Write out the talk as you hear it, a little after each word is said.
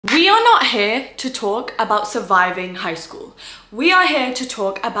We are not here to talk about surviving high school. We are here to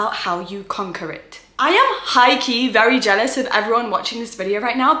talk about how you conquer it. I am high-key very jealous of everyone watching this video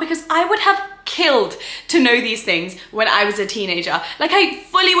right now because I would have killed to know these things when I was a teenager. Like, I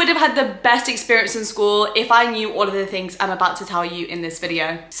fully would have had the best experience in school if I knew all of the things I'm about to tell you in this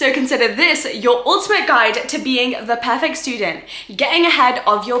video. So consider this your ultimate guide to being the perfect student, getting ahead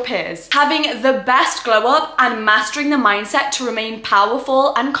of your peers, having the best glow up, and mastering the mindset to remain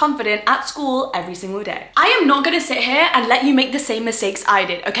powerful and confident at school every single day. I am not gonna sit here and let you make the same mistakes I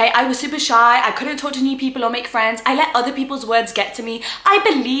did, okay? I was super shy, I couldn't talk to new people or make friends, I let other people's words get to me, I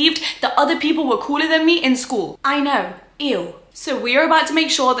believed that other people were cooler than me in school. I know, ew. So we are about to make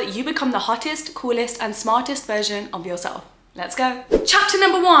sure that you become the hottest, coolest, and smartest version of yourself. Let's go. Chapter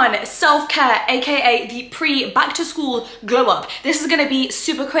number 1, self-care, aka the pre-back to school glow up. This is gonna be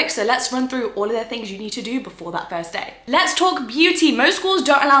super quick, so let's run through all of the things you need to do before that first day. Let's talk beauty. Most schools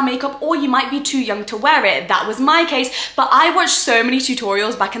don't allow makeup or you might be too young to wear it. That was my case, but I watched so many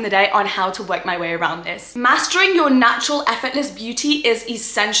tutorials back in the day on how to work my way around this. Mastering your natural, effortless beauty is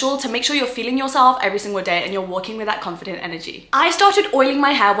essential to make sure you're feeling yourself every single day and you're walking with that confident energy. I started oiling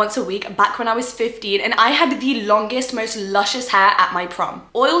my hair once a week back when I was 15 and I had the longest, most luscious hair at my prom.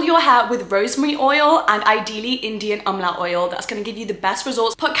 Oil your hair with rosemary oil and ideally Indian umla oil. That's gonna give you the best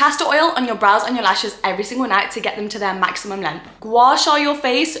results. Put castor oil on your brows and your lashes every single night to get them to their maximum length. Gua sha your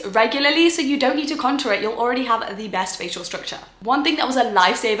face regularly so you don't need to contour it. You'll already have the best facial structure. One thing that was a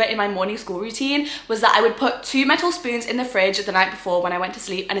lifesaver in my morning school routine was that I would put 2 metal spoons in the fridge the night before when I went to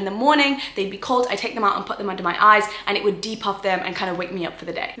sleep, and in the morning they'd be cold. I take them out and put them under my eyes and it would depuff them and kind of wake me up for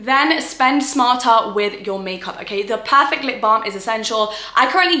the day. Then spend smarter with your makeup, okay? The perfect lip balm is essential. I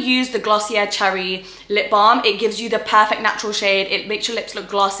currently use the Glossier Cherry lip balm. It gives you the perfect natural shade. It makes your lips look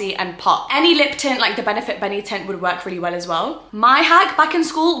glossy and pop. Any lip tint like the Benefit Benny tint would work really well as well. My hack back in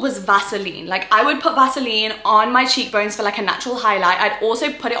school was Vaseline. Like, I would put Vaseline on my cheekbones for like a natural highlight. I'd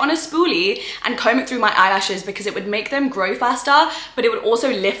also put it on a spoolie and comb it through my eyelashes because it would make them grow faster, but it would also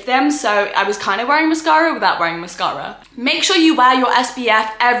lift them, so I was kind of wearing mascara without wearing mascara. Make sure you wear your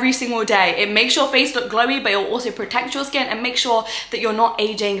SPF every single day. It makes your face look glowy, but it will also protect your skin and make sure that you're not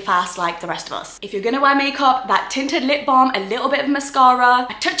aging fast like the rest of us. If you're gonna wear makeup, that tinted lip balm, a little bit of mascara,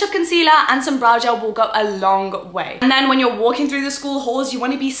 a touch of concealer, and some brow gel will go a long way. And then when you're walking through the school halls, you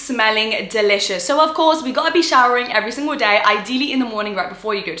wanna be smelling delicious. So of course, we gotta be showering every single day, ideally in the morning right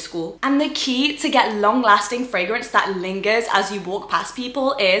before you go to school. And the key to get long-lasting fragrance that lingers as you walk past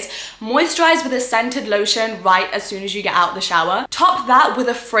people is moisturize with a scented lotion right as soon as you get out of the shower. Top that with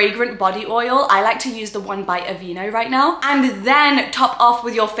a fragrant body oil. I like to use the one by Aveeno right now. And then top off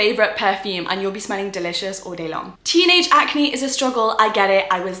with your favorite perfume and you'll be smelling delicious all day long. Teenage acne is a struggle, I get it,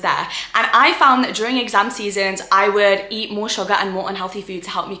 I was there. And I found that during exam seasons, I would eat more sugar and more unhealthy food to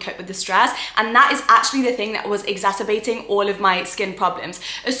help me cope with the stress. And that is actually the thing that was exacerbating all of my skin problems.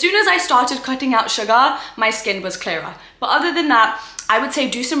 As soon as I started cutting out sugar, my skin was clearer. But other than that, I would say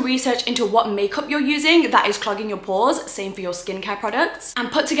do some research into what makeup you're using that is clogging your pores, same for your skincare products, and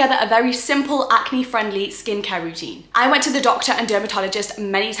put together a very simple acne-friendly skincare routine. I went to the doctor and dermatologist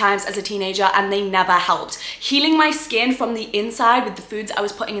many times as a teenager and they never helped. Healing my skin from the inside with the foods I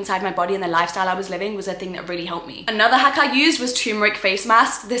was putting inside my body and the lifestyle I was living was a thing that really helped me. Another hack I used was turmeric face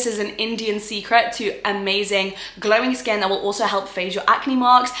mask. This is an Indian secret to amazing glowing skin that will also help fade your acne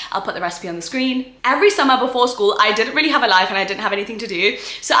marks. I'll put the recipe on the screen. Every summer before school, I didn't really have a life and I didn't have anything to do.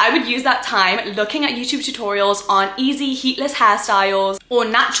 So I would use that time looking at YouTube tutorials on easy heatless hairstyles or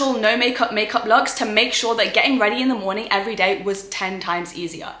natural no makeup looks to make sure that getting ready in the morning every day was 10 times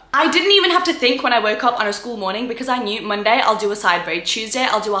easier. I didn't even have to think when I woke up on a school morning because I knew Monday I'll do a side braid, Tuesday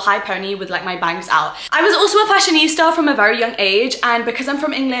I'll do a high pony with like my bangs out. I was also a fashionista from a very young age, and because I'm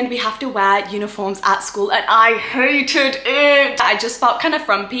from England we have to wear uniforms at school and I hated it. I just felt kind of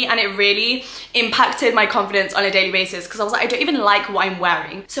frumpy and it really impacted my confidence on a daily basis because I was like, I don't even like what I'm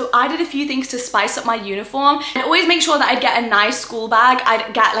wearing. So I did a few things to spice up my uniform. I'd always make sure that I'd get a nice school bag.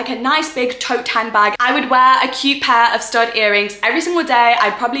 I'd get like a nice big tote handbag. I would wear a cute pair of stud earrings every single day.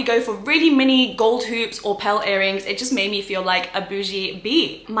 I'd probably go for really mini gold hoops or pearl earrings. It just made me feel like a bougie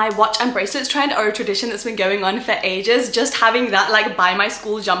bee. My watch and bracelets trend are a tradition that's been going on for ages. Just having that like by my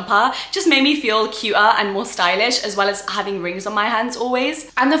school jumper just made me feel cuter and more stylish, as well as having rings on my hands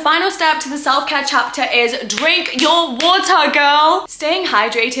always. And the final step to the self-care chapter is drink your water, girl. Staying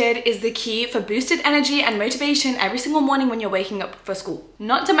hydrated is the key for boosted energy and motivation every single morning when you're waking up for school.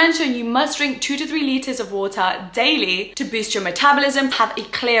 Not to mention, you must drink 2 to 3 liters of water daily to boost your metabolism, have a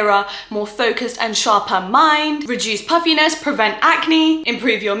clear clearer, more focused and sharper mind, reduce puffiness, prevent acne,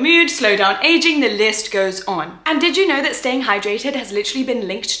 improve your mood, slow down aging, the list goes on. And did you know that staying hydrated has literally been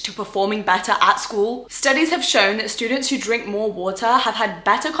linked to performing better at school? Studies have shown that students who drink more water have had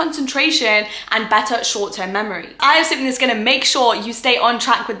better concentration and better short-term memory. I have something that's gonna make sure you stay on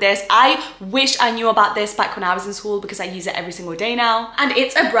track with this. I wish I knew about this back when I was in school because I use it every single day now. And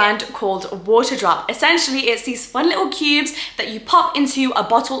it's a brand called waterdrop. Essentially, it's these fun little cubes that you pop into a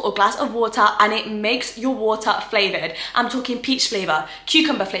bottle or glass of water and it makes your water flavored. I'm talking peach flavor,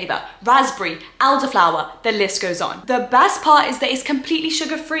 cucumber flavor, raspberry, elderflower, the list goes on. The best part is that it's completely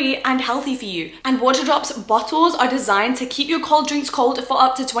sugar-free and healthy for you. And waterdrop's bottles are designed to keep your cold drinks cold for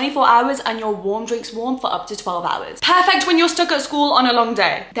up to 24 hours and your warm drinks warm for up to 12 hours. Perfect when you're stuck at school on a long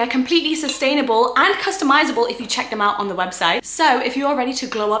day. They're completely sustainable and customizable if you check them out on the website. So if you are ready to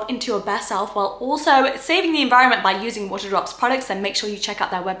glow up into your best self while also saving the environment by using waterdrop's products, then make sure you check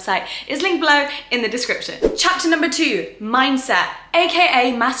out their website. It's linked below in the description. Chapter number 2, mindset,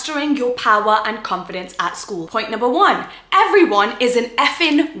 aka mastering your power and confidence at school. Point number 1, everyone is an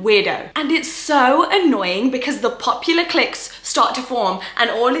effing weirdo. And it's so annoying because the popular cliques start to form and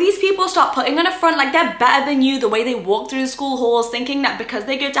all of these people start putting on a front like they're better than you, the way they walk through the school halls, thinking that because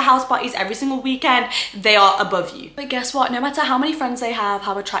they go to house parties every single weekend, they are above you. But guess what? No matter how many friends they have,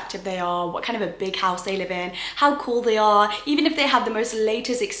 how attractive they are, what kind of a big house they live in, how cool they are, even if they have the most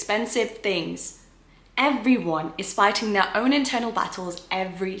latest expensive things, everyone is fighting their own internal battles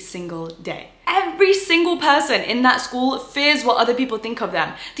every single day. Every single person in that school fears what other people think of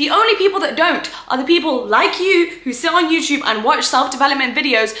them. The only people that don't are the people like you who sit on YouTube and watch self-development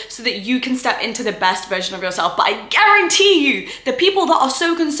videos so that you can step into the best version of yourself. But I guarantee you, the people that are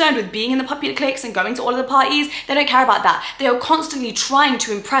so concerned with being in the popular cliques and going to all of the parties, they don't care about that. They are constantly trying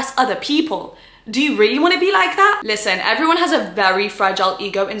to impress other people. Do you really want to be like that? Listen, everyone has a very fragile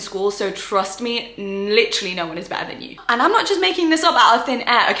ego in school, so trust me, literally no one is better than you. And I'm not just making this up out of thin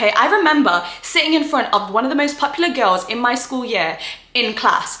air, okay? I remember sitting in front of one of the most popular girls in my school year in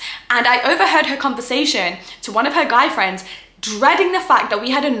class, and I overheard her conversation to one of her guy friends, dreading the fact that we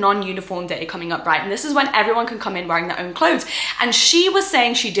had a non-uniform day coming up, right? And this is when everyone can come in wearing their own clothes. And she was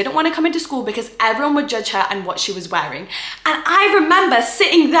saying she didn't want to come into school because everyone would judge her and what she was wearing. And I remember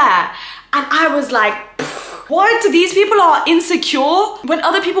sitting there and I was like, what? These people are insecure when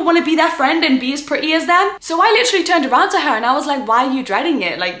other people want to be their friend and be as pretty as them? So I literally turned around to her and I was like, why are you dreading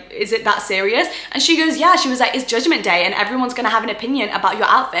it? Like, is it that serious? And she goes, yeah. She was like, it's judgment day and everyone's gonna have an opinion about your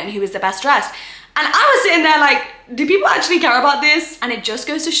outfit and who is the best dressed. And I was sitting there like, do people actually care about this? And it just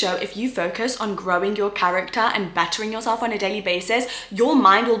goes to show, if you focus on growing your character and bettering yourself on a daily basis, your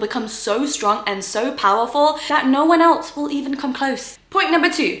mind will become so strong and so powerful that no one else will even come close. Point number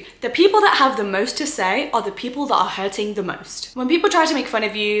 2, the people that have the most to say are the people that are hurting the most. When people try to make fun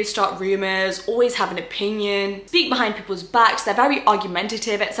of you, start rumors, always have an opinion, speak behind people's backs, they're very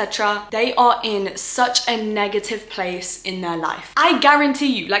argumentative, etc. They are in such a negative place in their life. I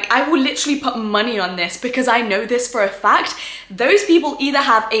guarantee you, like I will literally put money on this because I know this for a fact, those people either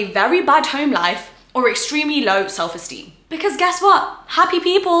have a very bad home life or extremely low self-esteem. Because guess what? Happy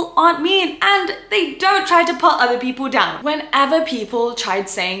people aren't mean and they don't try to put other people down. Whenever people tried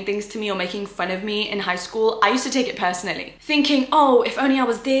saying things to me or making fun of me in high school, I used to take it personally. Thinking, oh, if only I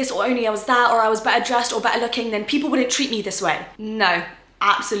was this or only I was that or I was better dressed or better looking, then people wouldn't treat me this way. No.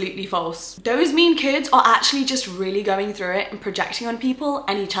 Absolutely false. Those mean kids are actually just really going through it and projecting on people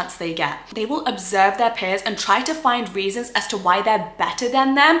any chance they get. They will observe their peers and try to find reasons as to why they're better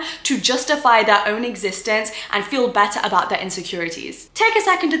than them to justify their own existence and feel better about their insecurities. Take a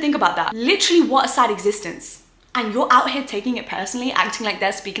second to think about that. Literally, what a sad existence. And you're out here taking it personally, acting like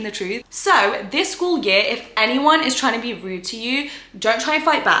they're speaking the truth. So this school year, if anyone is trying to be rude to you, don't try and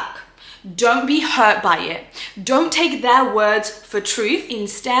fight back. Don't be hurt by it. Don't take their words for truth.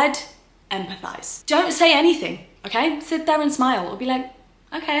 Instead, empathize. Don't say anything, okay? Sit there and smile or be like,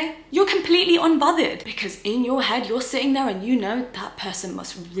 okay. You're completely unbothered because in your head, you're sitting there and you know that person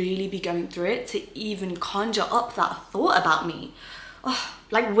must really be going through it to even conjure up that thought about me. Oh,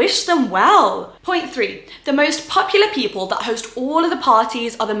 like wish them well. Point 3, the most popular people that host all of the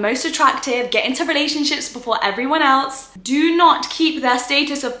parties are the most attractive, get into relationships before everyone else, do not keep their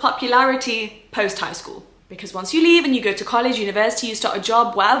status of popularity post high school. Because once you leave and you go to college, university, you start a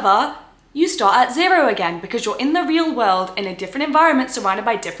job, wherever, you start at zero again because you're in the real world in a different environment surrounded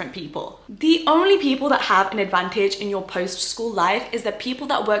by different people. The only people that have an advantage in your post-school life is the people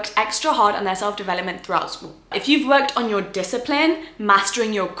that worked extra hard on their self-development throughout school. If you've worked on your discipline,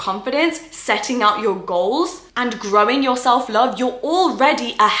 mastering your confidence, setting out your goals, and growing your self-love, you're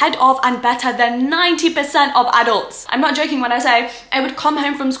already ahead of and better than 90% of adults. I'm not joking when I say I would come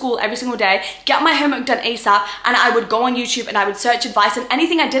home from school every single day, get my homework done ASAP, and I would go on YouTube and I would search advice, and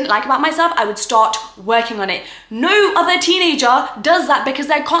anything I didn't like about myself, I would start working on it. No other teenager does that because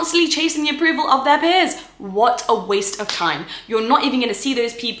they're constantly chasing the approval of their peers. What a waste of time. You're not even gonna see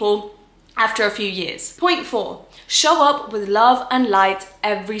those people after a few years. Point 4, show up with love and light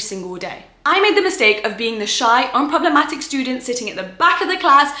every single day. I made the mistake of being the shy, unproblematic student sitting at the back of the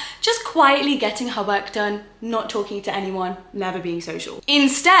class, just quietly getting her work done, not talking to anyone, never being social.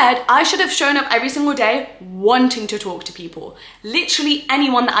 Instead, I should have shown up every single day wanting to talk to people. Literally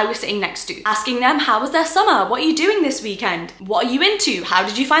anyone that I was sitting next to. Asking them, how was their summer? What are you doing this weekend? What are you into? How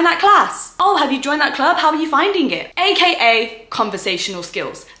did you find that class? Oh, have you joined that club? How are you finding it? AKA conversational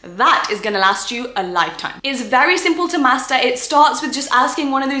skills. That is gonna last you a lifetime. It's very simple to master. It starts with just asking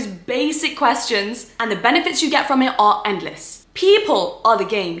one of those basic questions, and the benefits you get from it are endless. People are the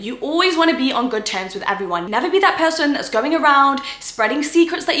game. You always want to be on good terms with everyone. Never be that person that's going around spreading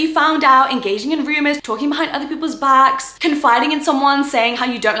secrets that you found out, engaging in rumors, talking behind other people's backs, confiding in someone, saying how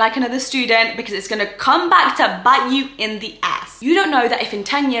you don't like another student, because it's going to come back to bite you in the ass. You don't know that if in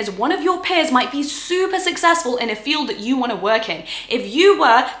 10 years one of your peers might be super successful in a field that you want to work in. If you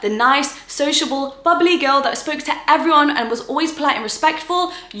were the nice, sociable, bubbly girl that spoke to everyone and was always polite and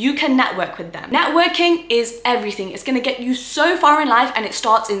respectful, you can network with them. Networking is everything. It's going to get you so far in life, and it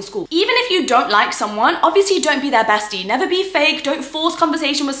starts in school. Even if you don't like someone, obviously don't be their bestie. Never be fake. Don't force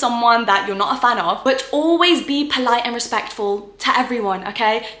conversation with someone that you're not a fan of, but always be polite and respectful to everyone,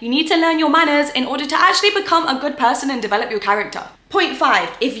 okay? You need to learn your manners in order to actually become a good person and develop your character. Point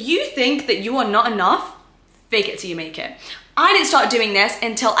 5, if you think that you are not enough, fake it till you make it. I didn't start doing this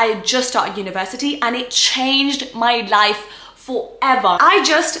until I had just started university, and it changed my life forever. I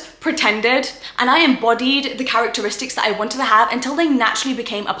just pretended and I embodied the characteristics that I wanted to have until they naturally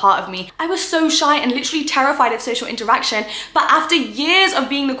became a part of me. I was so shy and literally terrified of social interaction, but after years of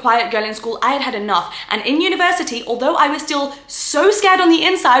being the quiet girl in school, I had had enough. And in university, although I was still so scared on the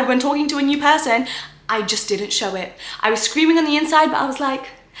inside when talking to a new person, I just didn't show it. I was screaming on the inside, but I was like,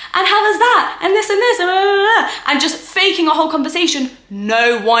 and how was that? And this and this, and just faking a whole conversation.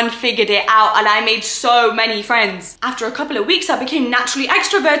 No one figured it out, and I made so many friends. After a couple of weeks, I became naturally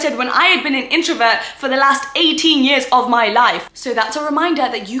extroverted when I had been an introvert for the last 18 years of my life. So that's a reminder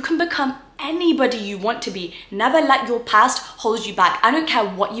that you can become anybody you want to be. Never let your past hold you back. I don't care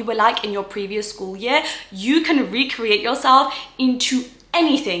what you were like in your previous school year, you can recreate yourself into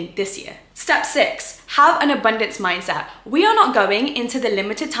anything this year. Step 6, have an abundance mindset. We are not going into the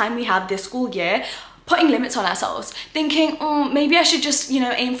limited time we have this school year putting limits on ourselves, thinking, maybe I should just,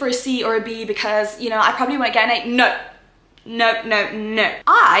 aim for a C or a B because, I probably won't get an A. No.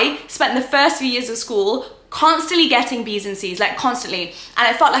 I spent the first few years of school constantly getting B's and C's, like constantly. And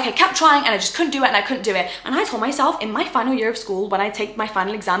I felt like I kept trying and I just couldn't do it and I couldn't do it. And I told myself in my final year of school, when I take my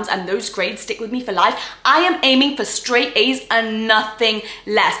final exams and those grades stick with me for life, I am aiming for straight A's and nothing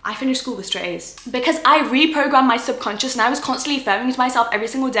less. I finished school with straight A's because I reprogrammed my subconscious, and I was constantly affirming to myself every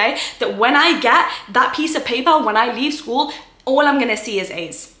single day that when I get that piece of paper, when I leave school, all I'm gonna see is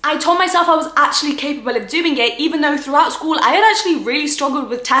A's. I told myself I was actually capable of doing it, even though throughout school I had actually really struggled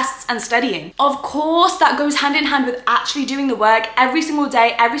with tests and studying. Of course, that goes hand in hand with actually doing the work every single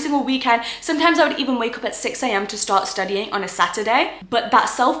day, every single weekend. Sometimes I would even wake up at 6 AM to start studying on a Saturday, but that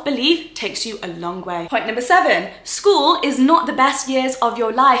self-belief takes you a long way. Point number 7, school is not the best years of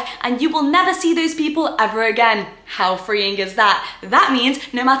your life, and you will never see those people ever again. How freeing is that? That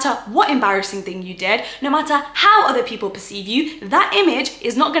means no matter what embarrassing thing you did, no matter how other people perceive you, that image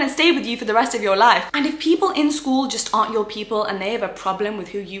is not going to stay with you for the rest of your life. And if people in school just aren't your people and they have a problem with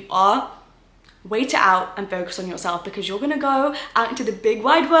who you are, wait it out and focus on yourself, because you're gonna go out into the big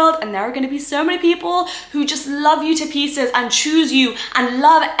wide world and there are gonna be so many people who just love you to pieces and choose you and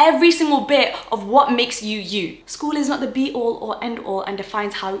love every single bit of what makes you you. School is not the be all or end all and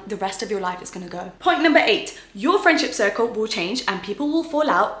defines how the rest of your life is gonna go. Point number 8, your friendship circle will change and people will fall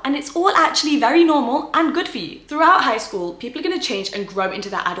out, and it's all actually very normal and good for you. Throughout high school, people are gonna change and grow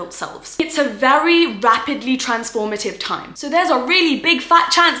into their adult selves. It's a very rapidly transformative time. So there's a really big fat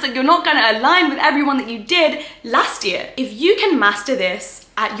chance that you're not gonna align with everyone that you did last year. If you can master this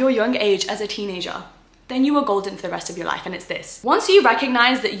at your young age as a teenager, then you are golden for the rest of your life, and it's this. Once you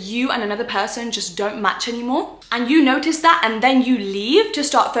recognize that you and another person just don't match anymore, and you notice that, and then you leave to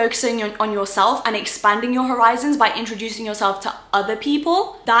start focusing on yourself and expanding your horizons by introducing yourself to other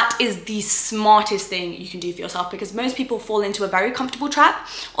people, that is the smartest thing you can do for yourself, because most people fall into a very comfortable trap,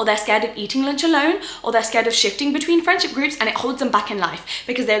 or they're scared of eating lunch alone, or they're scared of shifting between friendship groups, and it holds them back in life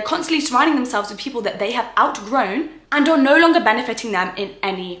because they're constantly surrounding themselves with people that they have outgrown and are no longer benefiting them in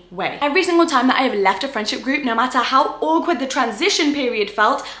any way. Every single time that I have left a friendship group, no matter how awkward the transition period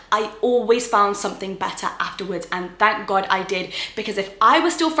felt, I always found something better afterwards, and thank God I did, because if I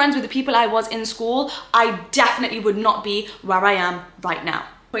was still friends with the people I was in school, I definitely would not be where I am right now.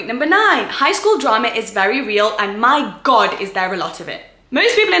 Point number 9, high school drama is very real, and my God, is there a lot of it.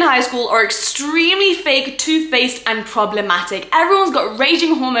 Most people in high school are extremely fake, two-faced, and problematic. Everyone's got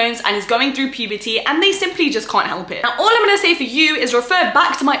raging hormones and is going through puberty, and they simply just can't help it. Now, all I'm gonna say for you is refer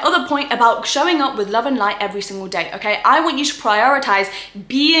back to my other point about showing up with love and light every single day, okay? I want you to prioritize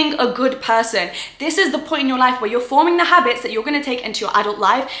being a good person. This is the point in your life where you're forming the habits that you're gonna take into your adult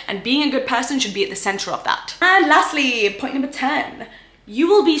life, and being a good person should be at the center of that. And lastly, point number 10. You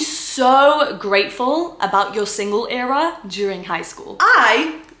will be so grateful about your single era during high school.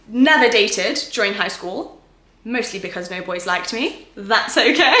 I never dated during high school, mostly because no boys liked me. That's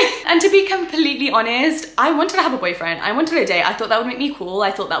okay. And to be completely honest, I wanted to have a boyfriend. I wanted a date. I thought that would make me cool.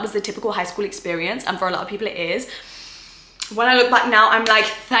 I thought that was the typical high school experience, and for a lot of people it is. When I look back now, I'm like,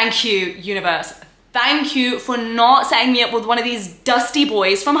 thank you, universe. Thank you for not setting me up with one of these dusty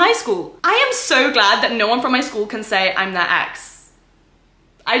boys from high school. I am so glad that no one from my school can say I'm their ex.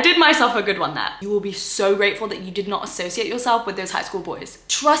 I did myself a good one there. You will be so grateful that you did not associate yourself with those high school boys.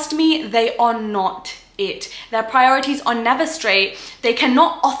 Trust me, they are not it. Their priorities are never straight. They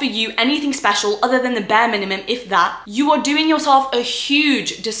cannot offer you anything special other than the bare minimum, if that. You are doing yourself a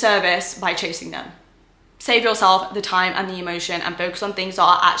huge disservice by chasing them. Save yourself the time and the emotion and focus on things that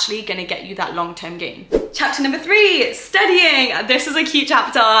are actually gonna get you that long-term gain. Chapter number 3, studying. This is a cute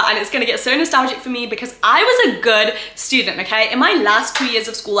chapter, and it's gonna get so nostalgic for me because I was a good student, okay? In my last 2 years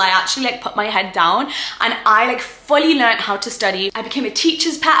of school, I actually put my head down and I fully learned how to study. I became a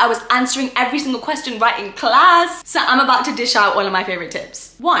teacher's pet. I was answering every single question right in class. So I'm about to dish out one of my favorite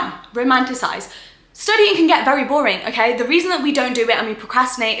tips. 1, romanticize. Studying can get very boring, okay? The reason that we don't do it and we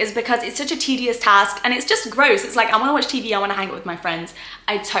procrastinate is because it's such a tedious task and it's just gross. It's like, I wanna watch TV, I wanna hang out with my friends.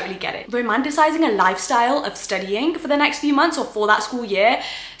 I totally get it. Romanticizing a lifestyle of studying for the next few months or for that school year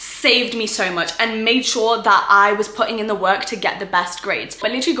saved me so much and made sure that I was putting in the work to get the best grades. I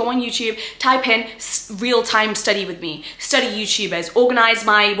literally go on YouTube, type in real-time study with me, study YouTubers, organize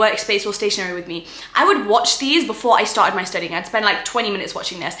my workspace or stationery with me. I would watch these before I started my studying. I'd spend like 20 minutes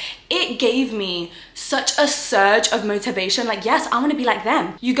watching this. It gave me such a surge of motivation. Like, yes, I want to be like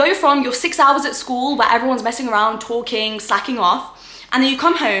them. You go from your 6 hours at school where everyone's messing around, talking, slacking off, and then you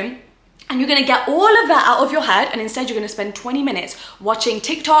come home and you're gonna get all of that out of your head, and instead you're gonna spend 20 minutes watching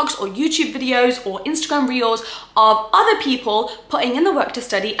TikToks or YouTube videos or Instagram reels of other people putting in the work to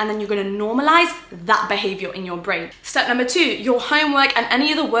study, and then you're gonna normalize that behavior in your brain. Step number 2, your homework and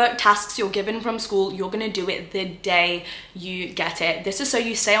any of the work tasks you're given from school, you're gonna do it the day you get it. This is so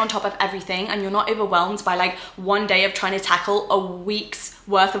you stay on top of everything and you're not overwhelmed by like one day of trying to tackle a week's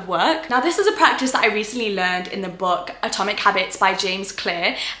worth of work. Now, this is a practice that I recently learned in the book Atomic Habits by James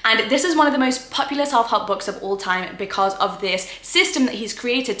Clear, and this is one of the most popular self-help books of all time because of this system that he's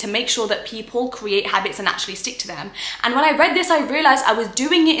created to make sure that people create habits and actually stick to them. And when I read this, I realized I was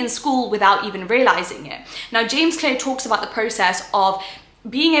doing it in school without even realizing it. Now, James Clear talks about the process of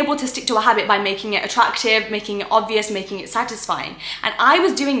being able to stick to a habit by making it attractive, making it obvious, making it satisfying. And I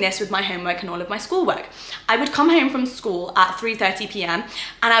was doing this with my homework and all of my schoolwork. I would come home from school at 3:30 p.m.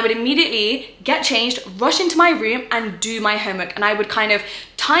 and I would immediately get changed, rush into my room and do my homework. And I would kind of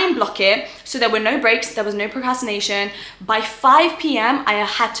time block it so there were no breaks, there was no procrastination. By 5 p.m. I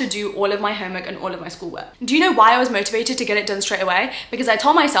had to do all of my homework and all of my schoolwork. Do you know why I was motivated to get it done straight away? Because I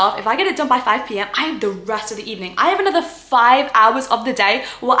told myself, if I get it done by 5 p.m, I have the rest of the evening. I have another 5 hours of the day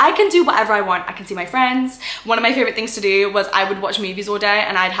where I can do whatever I want. I can see my friends. One of my favorite things to do was I would watch movies all day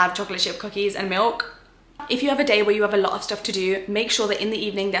and I'd have chocolate chip cookies and milk. If you have a day where you have a lot of stuff to do, make sure that in the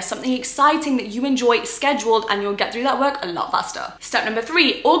evening there's something exciting that you enjoy scheduled and you'll get through that work a lot faster. Step number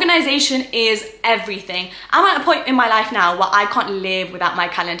 3, organization is everything. I'm at a point in my life now where I can't live without my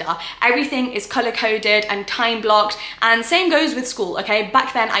calendar. Everything is color coded and time blocked, and same goes with school, okay?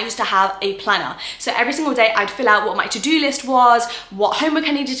 Back then I used to have a planner. So every single day I'd fill out what my to-do list was, what homework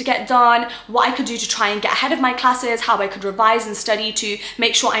I needed to get done, what I could do to try and get ahead of my classes, how I could revise and study to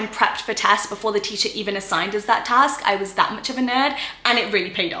make sure I'm prepped for tests before the teacher even assigned as that task. I was that much of a nerd, and it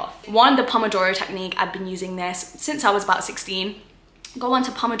really paid off. 1, the Pomodoro technique. I've been using this since I was about 16. go on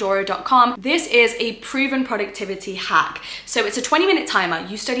to pomodoro.com. This is a proven productivity hack. So it's a 20-minute timer.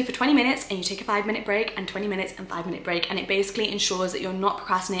 You study for 20 minutes and you take a 5-minute break, and 20 minutes and 5-minute break. And it basically ensures that you're not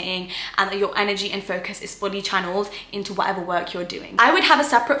procrastinating and that your energy and focus is fully channeled into whatever work you're doing. I would have a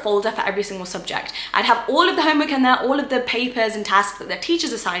separate folder for every single subject. I'd have all of the homework in there, all of the papers and tasks that the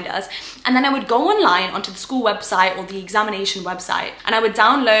teachers assigned us. And then I would go online onto the school website or the examination website, and I would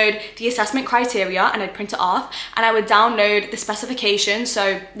download the assessment criteria and I'd print it off, and I would download the specifications.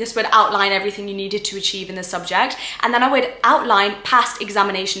 So this would outline everything you needed to achieve in the subject, and then I would outline past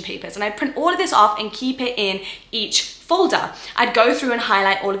examination papers, and I'd print all of this off and keep it in each folder. I'd go through and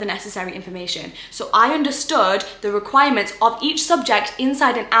highlight all of the necessary information. So I understood the requirements of each subject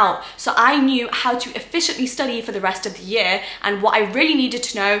inside and out. So I knew how to efficiently study for the rest of the year and what I really needed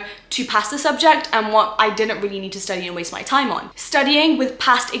to know to pass the subject and what I didn't really need to study and waste my time on. Studying with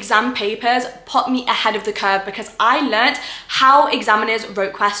past exam papers put me ahead of the curve because I learned how examiners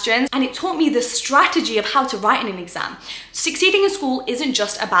wrote questions, and it taught me the strategy of how to write in an exam. Succeeding in school isn't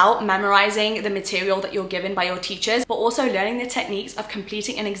just about memorizing the material that you're given by your teachers, but also learning the techniques of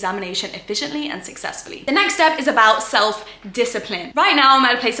completing an examination efficiently and successfully. The next step is about self-discipline. Right now I'm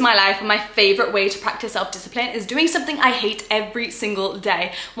at a place in my life where my favorite way to practice self-discipline is doing something I hate every single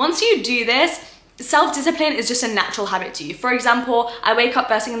day. Once you do this, self-discipline is just a natural habit to you. For example, I wake up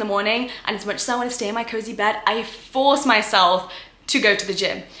first thing in the morning, and as much as I want to stay in my cozy bed, I force myself to go to the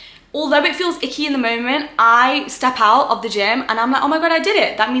gym. Although it feels icky in the moment, I step out of the gym and I'm like, oh my God, I did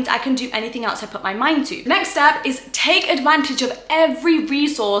it. That means I can do anything else I put my mind to. The next step is take advantage of every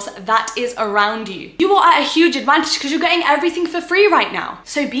resource that is around you. You are at a huge advantage because you're getting everything for free right now.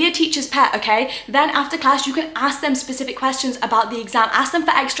 So be a teacher's pet, okay? Then after class, you can ask them specific questions about the exam. Ask them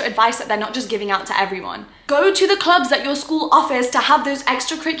for extra advice that they're not just giving out to everyone. Go to the clubs that your school offers to have those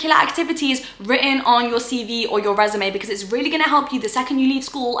extracurricular activities written on your CV or your resume, because it's really gonna help you the second you leave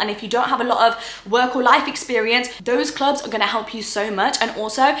school. And if you don't have a lot of work or life experience, those clubs are gonna help you so much. And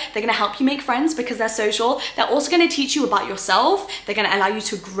also they're gonna help you make friends because they're social. They're also gonna teach you about yourself. They're gonna allow you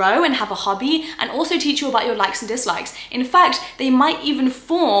to grow and have a hobby, and also teach you about your likes and dislikes. In fact, they might even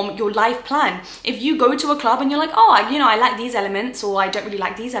form your life plan. If you go to a club and you're like, oh, you know, I like these elements, or I don't really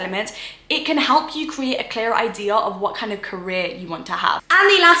like these elements, it can help you create a clear idea of what kind of career you want to have. And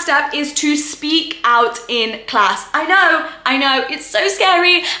the last step is to speak out in class. I know, it's so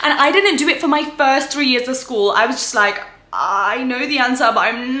scary. And I didn't do it for my first 3 years of school. I was just like, I know the answer, but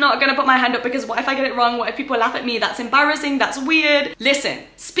I'm not gonna put my hand up because what if I get it wrong? What if people laugh at me? That's embarrassing, that's weird. Listen,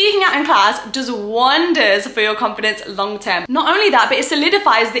 speaking out in class does wonders for your confidence long term. Not only that, but it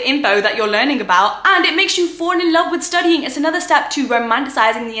solidifies the info that you're learning about, and it makes you fall in love with studying. It's another step to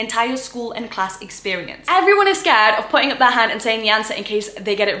romanticizing the entire school and class experience. Everyone is scared of putting up their hand and saying the answer in case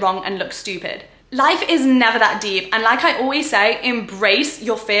they get it wrong and look stupid. Life is never that deep, and like I always say, embrace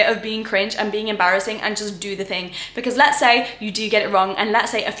your fear of being cringe and being embarrassing and just do the thing. Because let's say you do get it wrong, and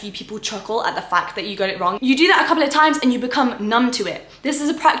let's say a few people chuckle at the fact that you got it wrong. You do that a couple of times and you become numb to it. This is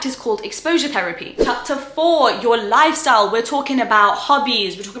a practice called exposure therapy. Chapter 4, your lifestyle. We're talking about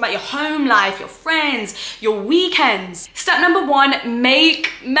hobbies, we're talking about your home life, your friends, your weekends. Step number 1, make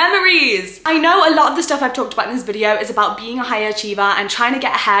memories. I know a lot of the stuff I've talked about in this video is about being a high achiever and trying to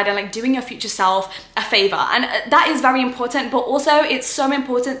get ahead and like doing your future self a favor, and that is very important, but also it's so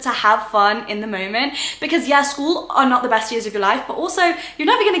important to have fun in the moment, because yeah, school are not the best years of your life, but also you're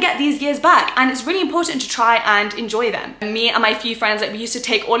never going to get these years back, and it's really important to try and enjoy them. Me and my few friends, like, we used to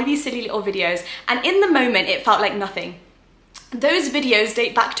take all of these silly little videos, and in the moment it felt like nothing. Those videos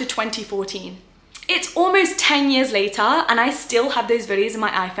date back to 2014. It's almost 10 years later and I still have those videos in my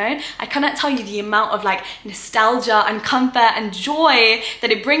iPhone. I cannot tell you the amount of like nostalgia and comfort and joy that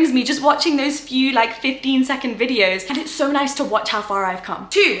it brings me just watching those few like 15-second videos, and it's so nice to watch how far I've come.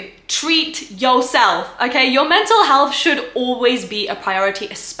 2, treat yourself, okay? Your mental health should always be a priority,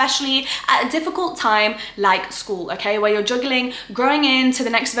 especially at a difficult time like school, okay? Where you're juggling growing into the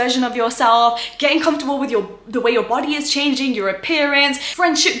next version of yourself, getting comfortable with the way your body is changing, your appearance,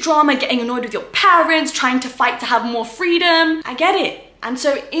 friendship drama, getting annoyed with your parents, trying to fight to have more freedom. I get it. And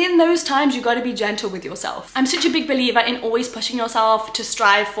so in those times, you gotta be gentle with yourself. I'm such a big believer in always pushing yourself to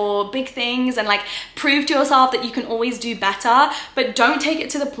strive for big things and like prove to yourself that you can always do better, but don't take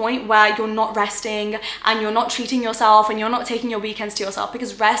it to the point where you're not resting and you're not treating yourself and you're not taking your weekends to yourself,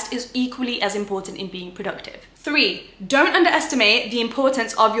 because rest is equally as important in being productive. 3, don't underestimate the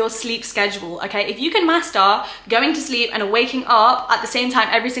importance of your sleep schedule, okay? If you can master going to sleep and waking up at the same time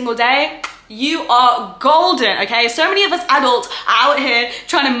every single day, you are golden, okay? So many of us adults are out here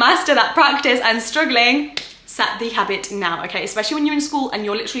trying to master that practice and struggling. Set the habit now, okay? Especially when you're in school and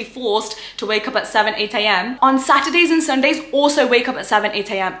you're literally forced to wake up at 7, 8 a.m. On Saturdays and Sundays, also wake up at 7,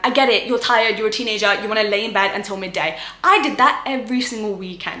 8 a.m. I get it, you're tired, you're a teenager, you wanna lay in bed until midday. I did that every single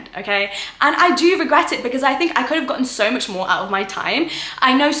weekend, okay? And I do regret it because I think I could have gotten so much more out of my time.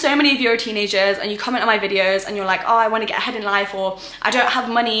 I know so many of you are teenagers and you comment on my videos and you're like, oh, I wanna get ahead in life, or I don't have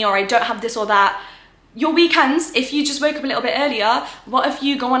money, or I don't have this or that. Your weekends, if you just wake up a little bit earlier, what if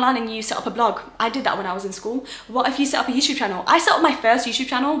you go online and you set up a blog? I did that when I was in school. What if you set up a YouTube channel? I set up my first YouTube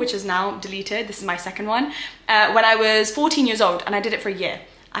channel, which is now deleted. This is my second one, when I was 14 years old, and I did it for a year.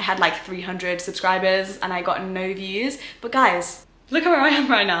 I had like 300 subscribers and I got no views. But guys, look at where I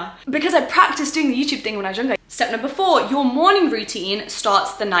am right now. Because I practiced doing the YouTube thing when I was younger. Step number 4, your morning routine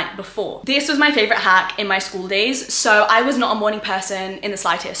starts the night before. This was my favorite hack in my school days. So I was not a morning person in the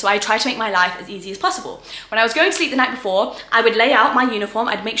slightest. So I tried to make my life as easy as possible. When I was going to sleep the night before, I would lay out my uniform.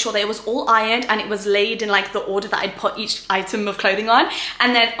 I'd make sure that it was all ironed and it was laid in like the order that I'd put each item of clothing on.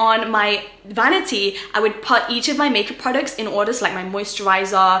 And then on my vanity, I would put each of my makeup products in order, so like my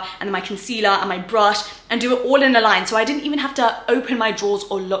moisturizer and then my concealer and my brush, and do it all in a line. So I didn't even have to open my drawers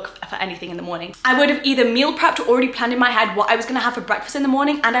or look for anything in the morning. I would have either meal prepped or already planned in my head what I was gonna have for breakfast in the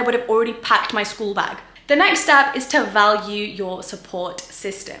morning, and I would have already packed my school bag. The next step is to value your support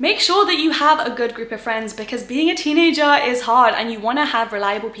system. Make sure that you have a good group of friends, because being a teenager is hard and you want to have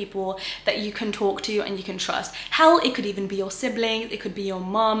reliable people that you can talk to and you can trust. Hell, it could even be your siblings, it could be your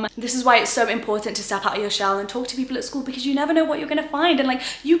mum. This is why it's so important to step out of your shell and talk to people at school, because you never know what you're going to find, and like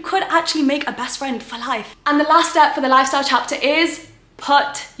you could actually make a best friend for life. And the last step for the lifestyle chapter is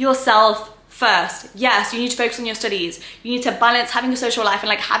put yourself first. Yes, you need to focus on your studies. You need to balance having a social life and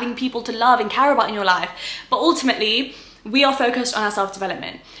like having people to love and care about in your life. But ultimately, we are focused on our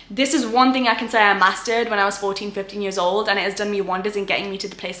self-development. This is one thing I can say I mastered when I was 14, 15 years old, and it has done me wonders in getting me to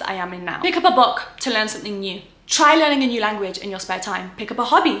the place that I am in now. Pick up a book to learn something new. Try learning a new language in your spare time. Pick up a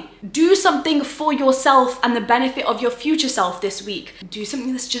hobby. Do something for yourself and the benefit of your future self this week. Do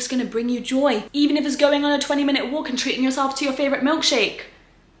something that's just gonna bring you joy. Even if it's going on a 20-minute walk and treating yourself to your favorite milkshake.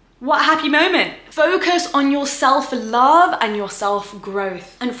 What a happy moment. Focus on your self-love and your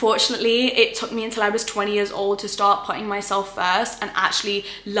self-growth. Unfortunately, it took me until I was 20 years old to start putting myself first and actually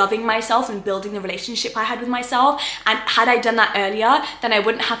loving myself and building the relationship I had with myself. And had I done that earlier, then I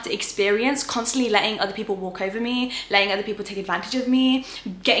wouldn't have to experience constantly letting other people walk over me, letting other people take advantage of me,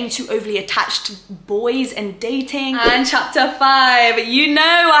 getting too overly attached to boys and dating. And chapter 5, you know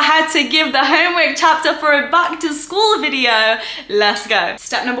I had to give the homework chapter for a back to school video. Let's go.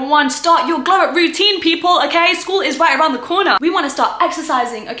 Step number 1, start your glow up routine, people, okay? School is right around the corner. We want to start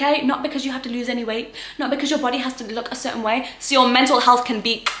exercising, okay? Not because you have to lose any weight, not because your body has to look a certain way, so your mental health can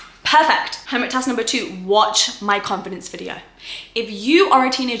be perfect. Homework task number 2, watch my confidence video. If you are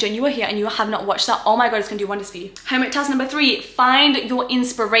a teenager and you are here and you have not watched that, oh my God, it's gonna do wonders for you. Homework task number 3, find your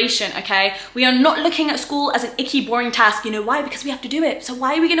inspiration, okay? We are not looking at school as an icky, boring task. You know why? Because we have to do it. So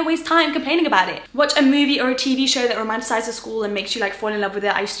why are we gonna waste time complaining about it? Watch a movie or a TV show that romanticizes school and makes you like fall in love with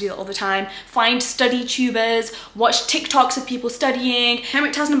it. I used to do that all the time. Find study tubers, watch TikToks of people studying.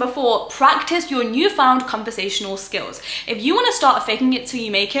 Homework task number 4, practice your newfound conversational skills. If you wanna start faking it till you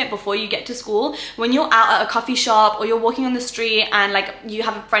make it before you get to school, when you're out at a coffee shop or you're walking on the street and like you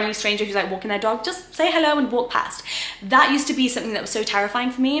have a friendly stranger who's like walking their dog, just say hello and walk past. That used to be something that was so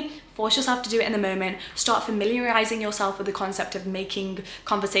terrifying for me. Force yourself to do it in the moment. Start familiarizing yourself with the concept of making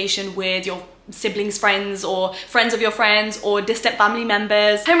conversation with your siblings, friends, or friends of your friends, or distant family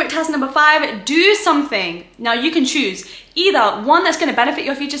members. Homework task number 5, do something. Now you can choose either one that's going to benefit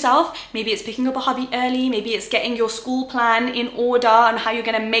your future self. Maybe it's picking up a hobby early, maybe it's getting your school plan in order on how you're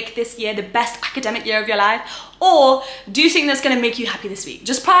going to make this year the best academic year of your life, or do something that's going to make you happy this week.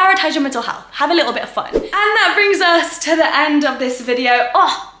 Just prioritize your mental health, have a little bit of fun. And that brings us to the end of this video.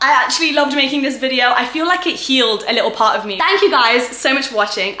 Oh, I actually loved making this video. I feel like it healed a little part of me. Thank you guys so much for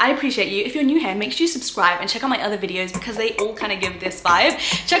watching. I appreciate you. If you're new here, make sure you subscribe and check out my other videos because they all kind of give this vibe.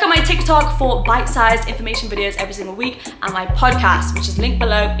 Check out my TikTok for bite-sized information videos every single week, and my podcast, which is linked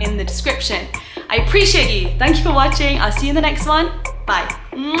below in the description. I appreciate you. Thank you for watching. I'll see you in the next one. Bye.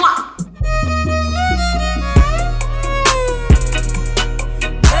 Mwah!